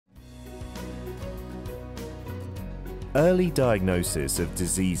Early diagnosis of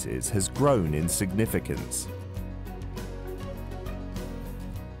diseases has grown in significance.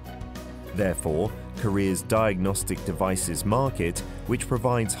 Therefore, Korea's diagnostic devices market, which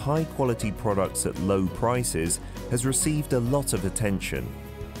provides high-quality products at low prices, has received a lot of attention.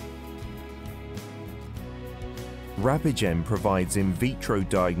 Rapigen provides in vitro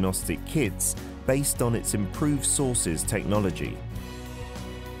diagnostic kits based on its improved sources technology.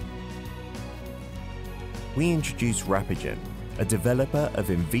 We introduce Rapigen, a developer of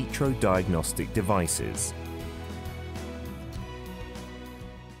in vitro diagnostic devices.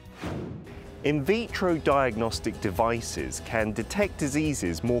 In vitro diagnostic devices can detect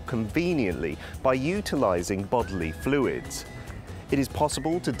diseases more conveniently by utilizing bodily fluids. It is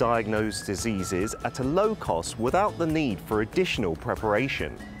possible to diagnose diseases at a low cost without the need for additional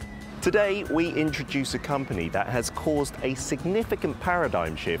preparation. Today, we introduce a company that has caused a significant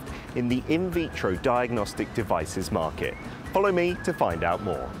paradigm shift in the in vitro diagnostic devices market. Follow me to find out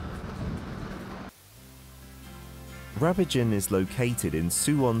more. Rapigen is located in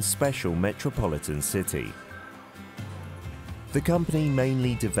Suwon Special Metropolitan City. The company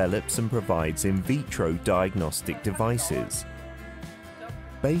mainly develops and provides in vitro diagnostic devices.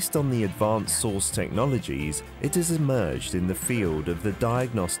 Based on the advanced source technologies, it has emerged in the field of the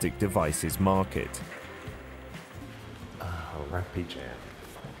diagnostic devices market. Rapigen.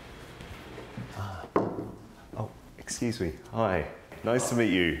 Oh, excuse me. Hi. Nice to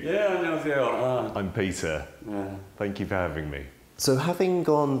meet you. Yeah, 안녕하세요. I'm Peter. Yeah. Thank you for having me. So having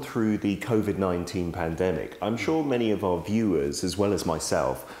gone through the COVID-19 pandemic, I'm sure many of our viewers, as well as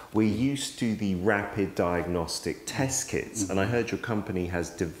myself, we're used to the rapid diagnostic test kits, and I heard your company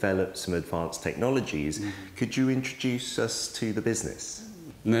has developed some advanced technologies. Could you introduce us to the business?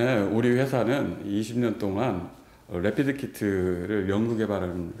 네, 우리 회사는 20년 동안 래피드 키트를 연구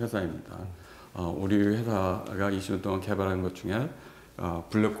개발하는 회사입니다. 우리 회사가 20년 동안 개발한 것 중에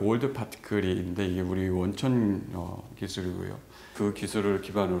블랙골드파티클이 있는데 이게 우리 원천 기술이고요. 그 기술을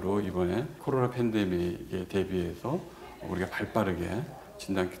기반으로 이번에 코로나 팬데믹에 대비해서 우리가 발빠르게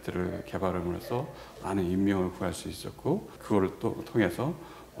진단 키트를 개발함으로써 많은 인명을 구할 수 있었고 그거를 또 통해서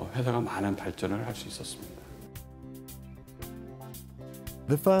회사가 많은 발전을 할 수 있었습니다.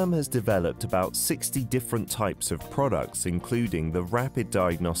 The firm has developed about 60 different types of products, including the rapid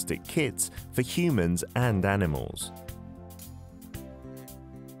diagnostic kits for humans and animals.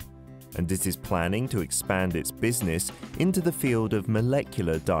 And it is planning to expand its business into the field of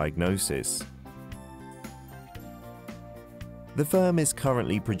molecular diagnosis. The firm is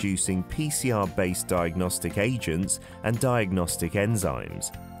currently producing PCR-based diagnostic agents and diagnostic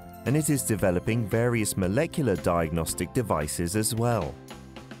enzymes, and it is developing various molecular diagnostic devices as well.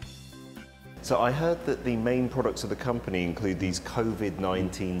 So I heard that the main products of the company include these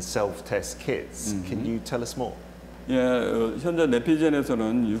COVID-19 self-test kits. Can you tell us more? 예, 현재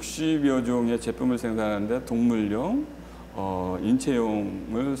래피젠에서는 60여 종의 제품을 생산하는데 동물용,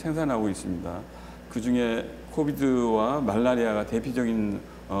 인체용을 생산하고 있습니다. 그 중에 코비드와 말라리아가 대표적인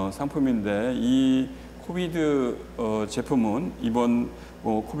상품인데 이 코비드 제품은 이번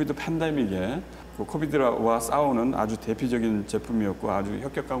코비드 팬데믹에 코비드와 싸우는 아주 대표적인 제품이었고 아주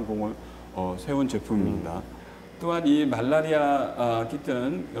혁혁한 공을 세운 제품입니다. 또한 이 말라리아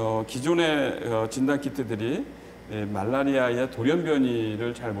키트는 기존의 진단 키트들이 말라리아의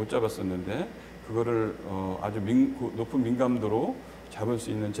돌연변이를 잘 못 잡았었는데 그거를 아주 높은 민감도로 잡을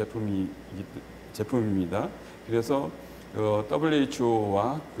수 있는 제품입니다. 그래서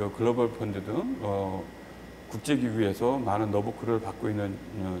WHO와 글로벌 펀드 등 국제기구에서 많은 너브크를 받고 있는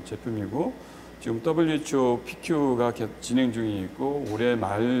제품이고 지금 WHO PQ가 진행 중에 있고 올해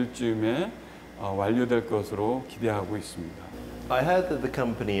말쯤에 완료될 것으로 기대하고 있습니다. I heard that the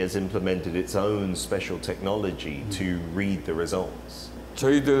company has implemented its own special technology to read the results.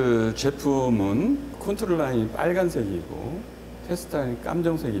 저희들 제품은 컨트롤 라인이 빨간색이고 테스트 라인이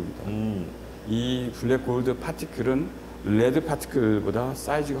깜정색입니다. 이 블랙골드 파티클은 레드 파티클보다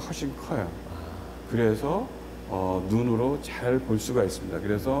사이즈가 훨씬 커요. 그래서 눈으로 잘 볼 수가 있습니다.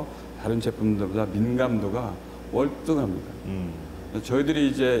 그래서 다른 제품들보다 민감도가 월등합니다. 저희들이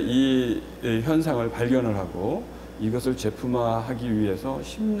이제 이 현상을 발견을 하고 이것을 제품화하기 위해서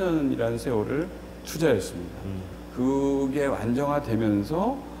 10년이라는 세월을 투자했습니다. 그게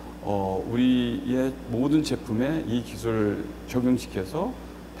완성화되면서 우리의 모든 제품에 이 기술을 적용시켜서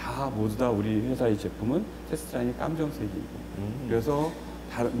모두 다 우리 회사의 제품은 테스트 라인이 깜정색이고 그래서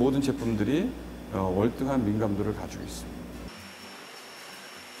모든 제품들이 월등한 민감도를 가지고 있습니다.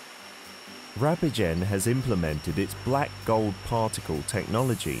 Rapigen has implemented its black gold particle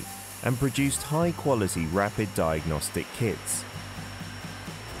technology and produced high-quality rapid diagnostic kits.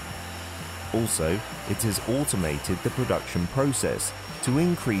 Also, it has automated the production process to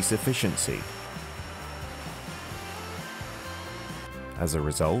increase efficiency. As a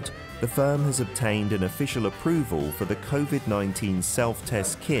result, the firm has obtained an official approval for the COVID-19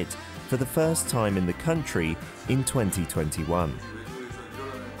 self-test kit for the first time in the country in 2021.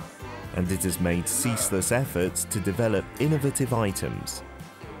 And it has made ceaseless efforts to develop innovative items.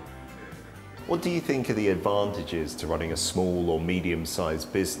 What do you think are the advantages to running a small or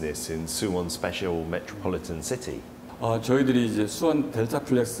medium-sized business in Suwon Special Metropolitan City? 저희들이 이제 수원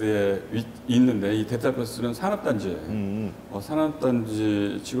델타플렉스에 있는데 이 델타플렉스는 산업단지예요.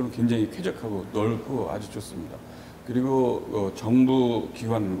 산업단지 치고는 굉장히 쾌적하고 넓고 아주 좋습니다. 그리고 정부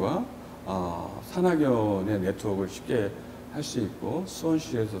기관과 산학연의 네트워크를 쉽게 할 수 있고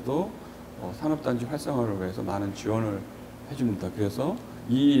수원시에서도 산업단지 활성화를 위해서 많은 지원을 해줍니다. 그래서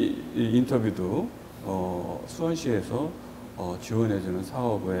이 인터뷰도 수원시에서 지원해주는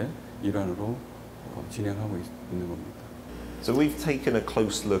사업의 일환으로 진행하고 있는 겁니다. So we've taken a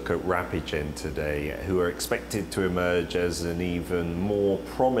close look at Rapigen today, who are expected to emerge as an even more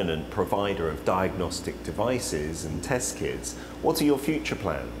prominent provider of diagnostic devices and test kits. What are your future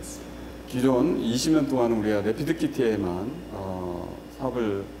plans? 기존 20년 동안 우리가 레피드 키트에만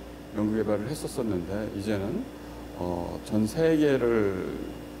사업을 연구개발을 했었었는데 이제는 전 세계를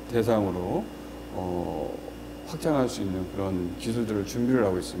대상으로 확장할 수 있는 그런 기술들을 준비를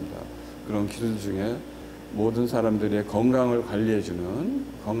하고 있습니다. 그런 기술 중에 모든 사람들의 건강을 관리해주는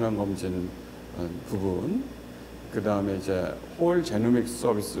건강검진 부분, 그 다음에 이제 홀 제노믹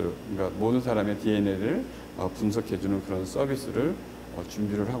서비스, 그러니까 모든 사람의 DNA를 분석해주는 그런 서비스를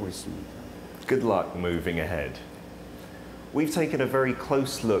준비를 하고 있습니다. Good luck moving ahead. We've taken a very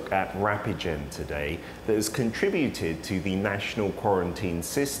close look at Rapigen today that has contributed to the national quarantine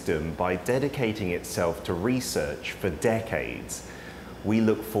system by dedicating itself to research for decades. We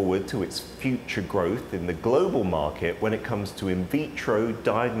look forward to its future growth in the global market when it comes to in vitro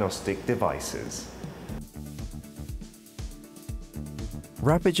diagnostic devices.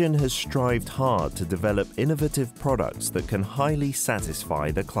 Rapigen has strived hard to develop innovative products that can highly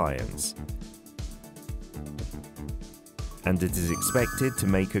satisfy the clients. And it is expected to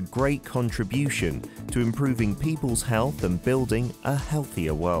make a great contribution to improving people's health and building a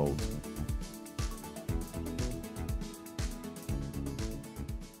healthier world.